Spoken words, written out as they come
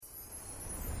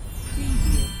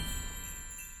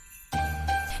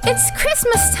It's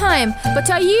Christmas time, but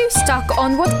are you stuck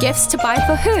on what gifts to buy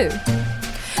for who?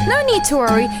 No need to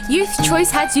worry, Youth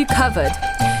Choice has you covered.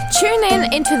 Tune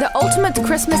in into the ultimate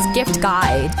Christmas gift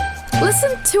guide.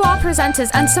 Listen to our presenters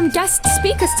and some guest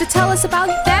speakers to tell us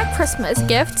about their Christmas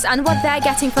gifts and what they're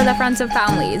getting for their friends and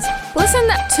families. Listen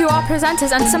to our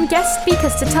presenters and some guest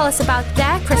speakers to tell us about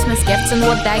their Christmas gifts and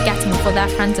what they're getting for their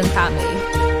friends and family.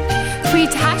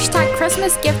 Tweet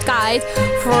 #ChristmasGiftGuide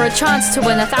for a chance to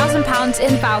win £1,000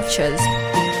 in vouchers.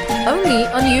 Only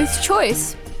on Youth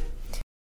Choice.